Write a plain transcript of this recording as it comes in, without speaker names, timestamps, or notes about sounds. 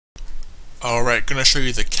Alright, going to show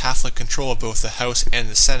you the Catholic control of both the House and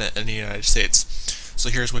the Senate in the United States. So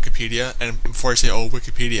here's Wikipedia, and before I say, oh,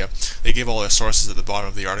 Wikipedia, they give all their sources at the bottom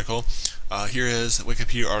of the article. Here is a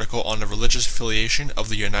Wikipedia article on the religious affiliation of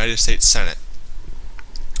the United States Senate.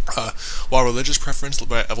 While religious preference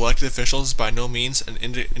of elected officials is by no means an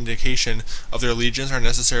indication of their allegiance, are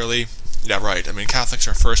necessarily, yeah, right, I mean, Catholics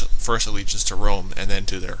are first allegiance to Rome and then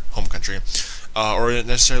to their home country, or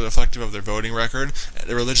necessarily reflective of their voting record.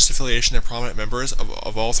 The religious affiliation of prominent members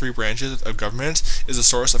of all three branches of government is a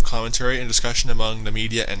source of commentary and discussion among the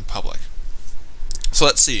media and public. So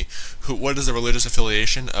let's see, what is the religious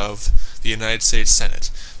affiliation of the United States Senate?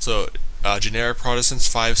 So, generic Protestants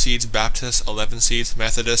 5 seats, Baptists 11 seats,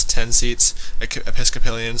 Methodists 10 seats,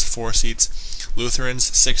 Episcopalians 4 seats, Lutherans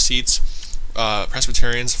 6 seats,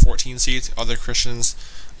 Presbyterians 14 seats, other Christians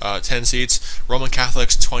 10 seats, Roman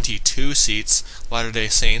Catholics 22 seats, Latter-day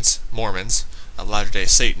Saints, Mormons, Latter-day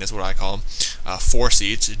Satan is what I call them, 4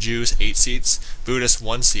 seats, Jews 8 seats, Buddhists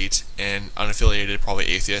 1 seat, and unaffiliated, probably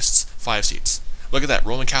atheists, 5 seats. Look at that,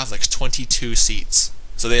 Roman Catholics 22 seats.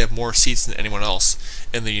 So they have more seats than anyone else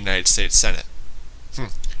in the United States Senate.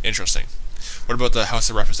 Interesting. What about the House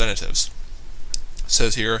of Representatives? It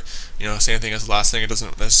says here, same thing as the last thing. It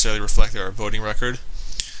doesn't necessarily reflect their voting record.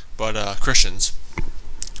 But Christians,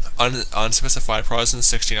 unspecified Protestants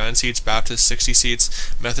 69 seats, Baptists 60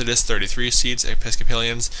 seats, Methodists 33 seats,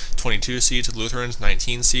 Episcopalians 22 seats, Lutherans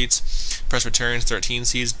 19 seats, Presbyterians 13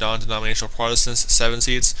 seats, non-denominational Protestants 7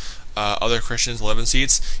 seats, other Christians 11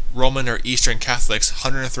 seats, Roman or Eastern Catholics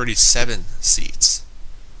 137 seats.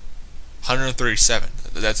 137.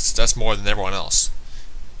 That's more than everyone else.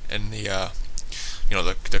 And the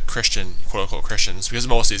Christian, quote-unquote Christians, because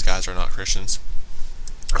most of these guys are not Christians.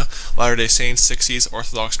 Latter-day Saints 6 seats,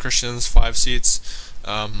 Orthodox Christians 5 seats,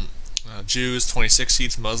 Jews 26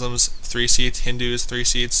 seats, Muslims 3 seats, Hindus 3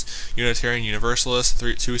 seats, Unitarian Universalists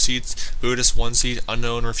 2 seats, Buddhists 1 seat,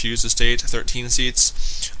 Unknown Refused to State 13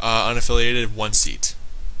 seats, Unaffiliated 1 seat.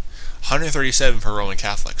 137 for Roman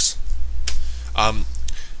Catholics.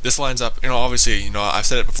 This lines up, obviously, I've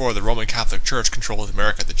said it before, the Roman Catholic Church controls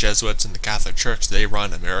America. The Jesuits and the Catholic Church, they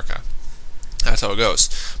run America. That's how it goes.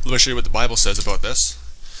 Let me show you what the Bible says about this.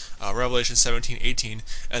 Revelation 17:18,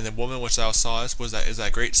 and the woman which thou sawest is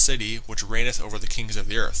that great city which reigneth over the kings of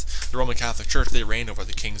the earth. The Roman Catholic Church, they reign over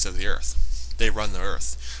the kings of the earth. They run the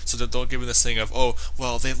earth. So don't give me this thing of, oh,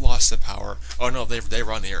 well, they've lost the power. Oh, no, they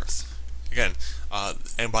run the earth. Again,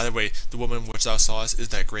 and by the way, the woman which thou sawest is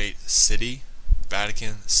that great city,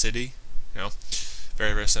 Vatican City,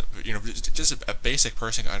 very, very simple. Just a basic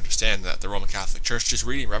person can understand that the Roman Catholic Church, just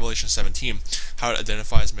reading Revelation 17, how it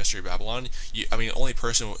identifies Mystery Babylon, only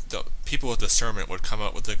people with discernment would come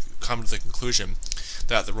to the conclusion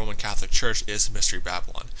that the Roman Catholic Church is Mystery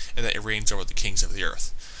Babylon, and that it reigns over the kings of the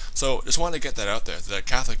earth. So, just wanted to get that out there. The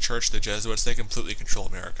Catholic Church, the Jesuits, they completely control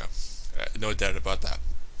America. No doubt about that.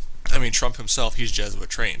 Trump himself, he's Jesuit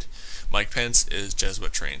trained. Mike Pence is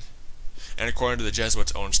Jesuit trained. And according to the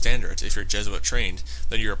Jesuits' own standards, if you're Jesuit trained,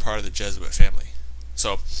 then you're a part of the Jesuit family.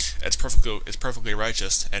 So it's perfectly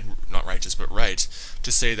righteous, and not righteous, but right,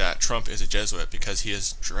 to say that Trump is a Jesuit because he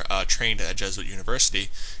is trained at a Jesuit university,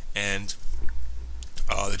 and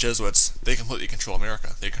the Jesuits, they completely control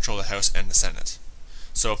America. They control the House and the Senate.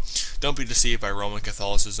 So don't be deceived by Roman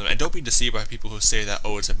Catholicism, and don't be deceived by people who say that,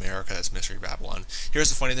 oh, it's America that's Mystery Babylon. Here's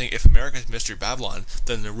the funny thing, if America is Mystery Babylon,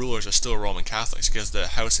 then the rulers are still Roman Catholics, because the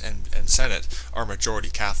House and Senate are majority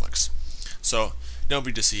Catholics. So don't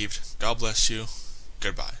be deceived. God bless you.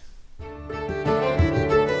 Goodbye.